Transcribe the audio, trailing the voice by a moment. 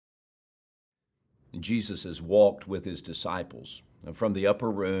Jesus has walked with his disciples from the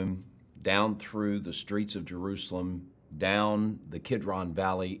upper room down through the streets of Jerusalem, down the Kidron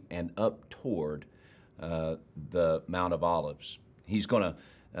Valley, and up toward the Mount of Olives. He's going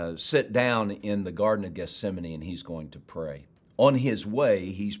to sit down in the Garden of Gethsemane and he's going to pray. On his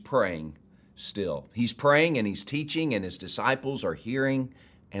way, he's praying still. He's praying and he's teaching, and his disciples are hearing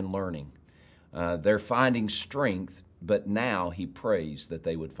and learning. They're finding strength, but now he prays that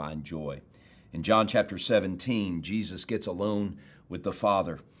they would find joy. In John chapter 17, Jesus gets alone with the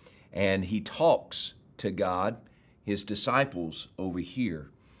Father, and he talks to God. His disciples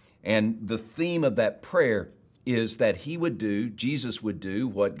overhear. And the theme of that prayer is that Jesus would do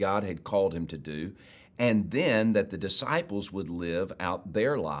what God had called him to do, and then that the disciples would live out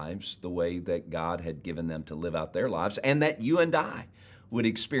their lives the way that God had given them to live out their lives, and that you and I would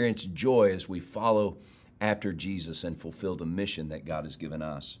experience joy as we follow after Jesus and fulfill the mission that God has given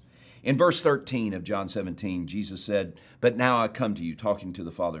us. In verse 13 of John 17, Jesus said, "But now I come to you," talking to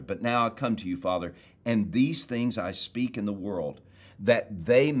the Father, "but now I come to you, Father, and these things I speak in the world, that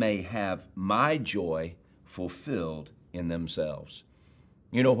they may have my joy fulfilled in themselves."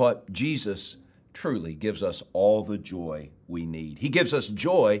 You know what? Jesus truly gives us all the joy we need. He gives us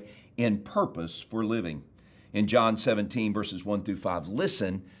joy in purpose for living. In John 17, verses 1 through 5,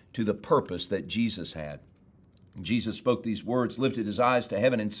 listen to the purpose that Jesus had. Jesus spoke these words, lifted his eyes to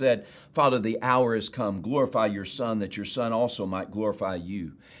heaven, and said, "Father, the hour has come. Glorify your Son, that your Son also might glorify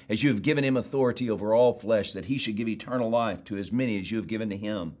you, as you have given him authority over all flesh, that he should give eternal life to as many as you have given to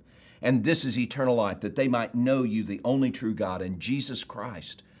him. And this is eternal life, that they might know you, the only true God, and Jesus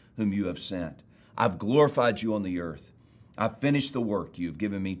Christ, whom you have sent. I've glorified you on the earth. I've finished the work you have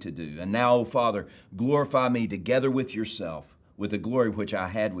given me to do. And now, O Father, glorify me together with yourself, with the glory which I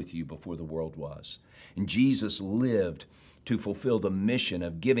had with you before the world was." And Jesus lived to fulfill the mission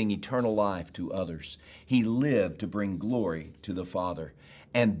of giving eternal life to others. He lived to bring glory to the Father.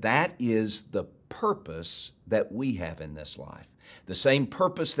 And that is the purpose that we have in this life. The same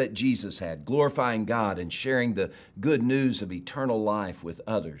purpose that Jesus had, glorifying God and sharing the good news of eternal life with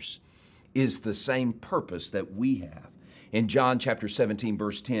others, is the same purpose that we have. In John chapter 17,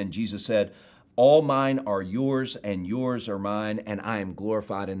 verse 10, Jesus said, "All mine are yours, and yours are mine, and I am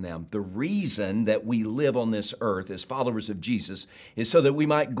glorified in them." The reason that we live on this earth as followers of Jesus is so that we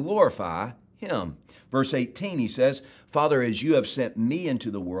might glorify him. Verse 18, he says, "Father, as you have sent me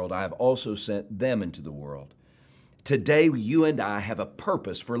into the world, I have also sent them into the world." Today, you and I have a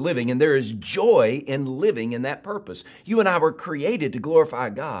purpose for living, and there is joy in living in that purpose. You and I were created to glorify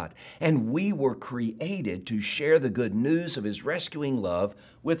God, and we were created to share the good news of his rescuing love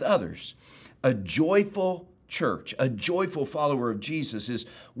with others. A joyful church, a joyful follower of Jesus, is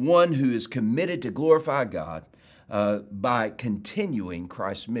one who is committed to glorify God by continuing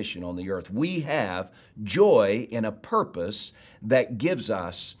Christ's mission on the earth. We have joy in a purpose that gives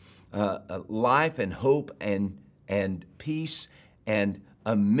us life and hope and peace and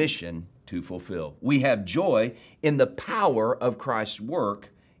a mission to fulfill. We have joy in the power of Christ's work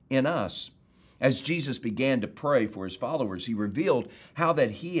in us. As Jesus began to pray for his followers, he revealed how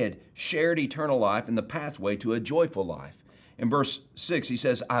that he had shared eternal life and the pathway to a joyful life. In verse 6, he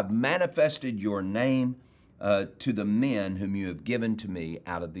says, "I've manifested your name to the men whom you have given to me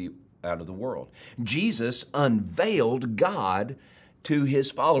out of the world." Jesus unveiled God to his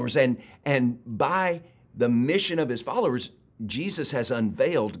followers, and by the mission of his followers, Jesus has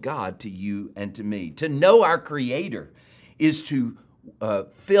unveiled God to you and to me. To know our Creator is to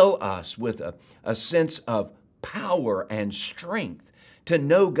fill us with a sense of power and strength. To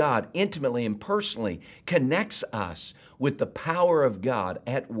know God intimately and personally connects us with the power of God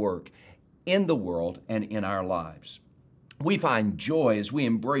at work in the world and in our lives. We find joy as we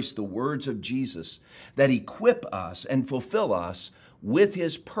embrace the words of Jesus that equip us and fulfill us with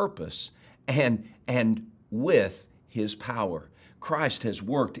his purpose and with his power. Christ has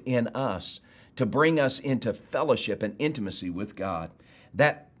worked in us to bring us into fellowship and intimacy with God.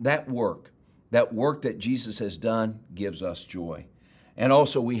 That work that Jesus has done gives us joy. And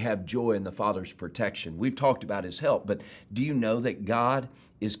also we have joy in the Father's protection. We've talked about his help, but do you know that God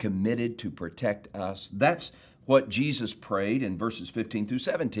is committed to protect us? That's what Jesus prayed in verses 15 through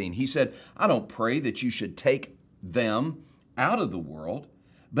 17. He said, "I don't pray that you should take them out of the world,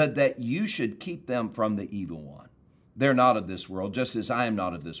 but that you should keep them from the evil one. They're not of this world, just as I am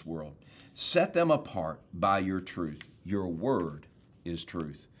not of this world. Set them apart by your truth. Your word is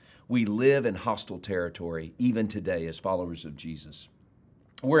truth." We live in hostile territory even today as followers of Jesus.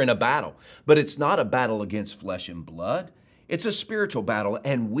 We're in a battle, but it's not a battle against flesh and blood. It's a spiritual battle,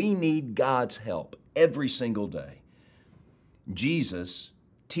 and we need God's help every single day. Jesus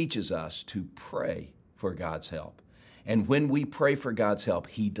teaches us to pray for God's help. And when we pray for God's help,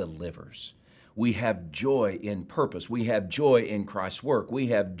 He delivers. We have joy in purpose. We have joy in Christ's work. We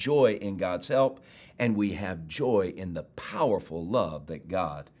have joy in God's help, and we have joy in the powerful love that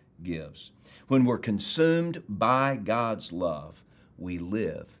God gives. When we're consumed by God's love, we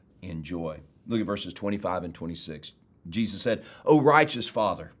live in joy. Look at verses 25 and 26. Jesus said, "O righteous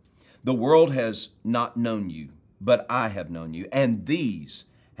Father, the world has not known you, but I have known you, and these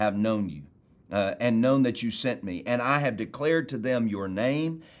have known you, and known that you sent me. And I have declared to them your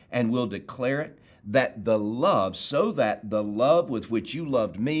name, and will declare it, so that the love with which you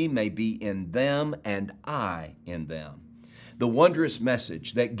loved me may be in them, and I in them." The wondrous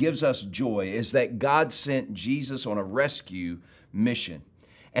message that gives us joy is that God sent Jesus on a rescue mission.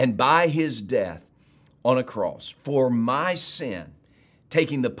 And by His death on a cross for my sin,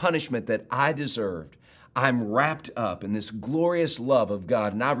 taking the punishment that I deserved, I'm wrapped up in this glorious love of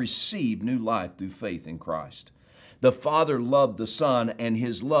God, and I receive new life through faith in Christ. The Father loved the Son, and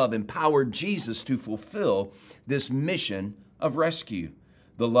His love empowered Jesus to fulfill this mission of rescue.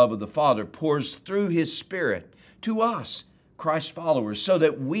 The love of the Father pours through His Spirit to us, Christ's followers, so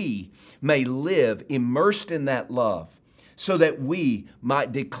that we may live immersed in that love, so that we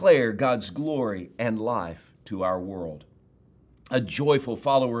might declare God's glory and life to our world. A joyful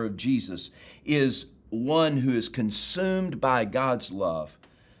follower of Jesus is one who is consumed by God's love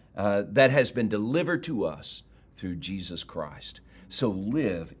that has been delivered to us through Jesus Christ. So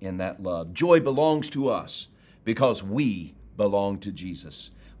live in that love. Joy belongs to us because we belong to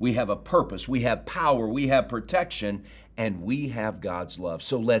Jesus. We have a purpose, we have power, we have protection, and we have God's love.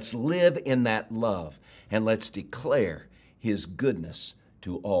 So let's live in that love, and let's declare His goodness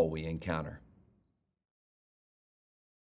to all we encounter.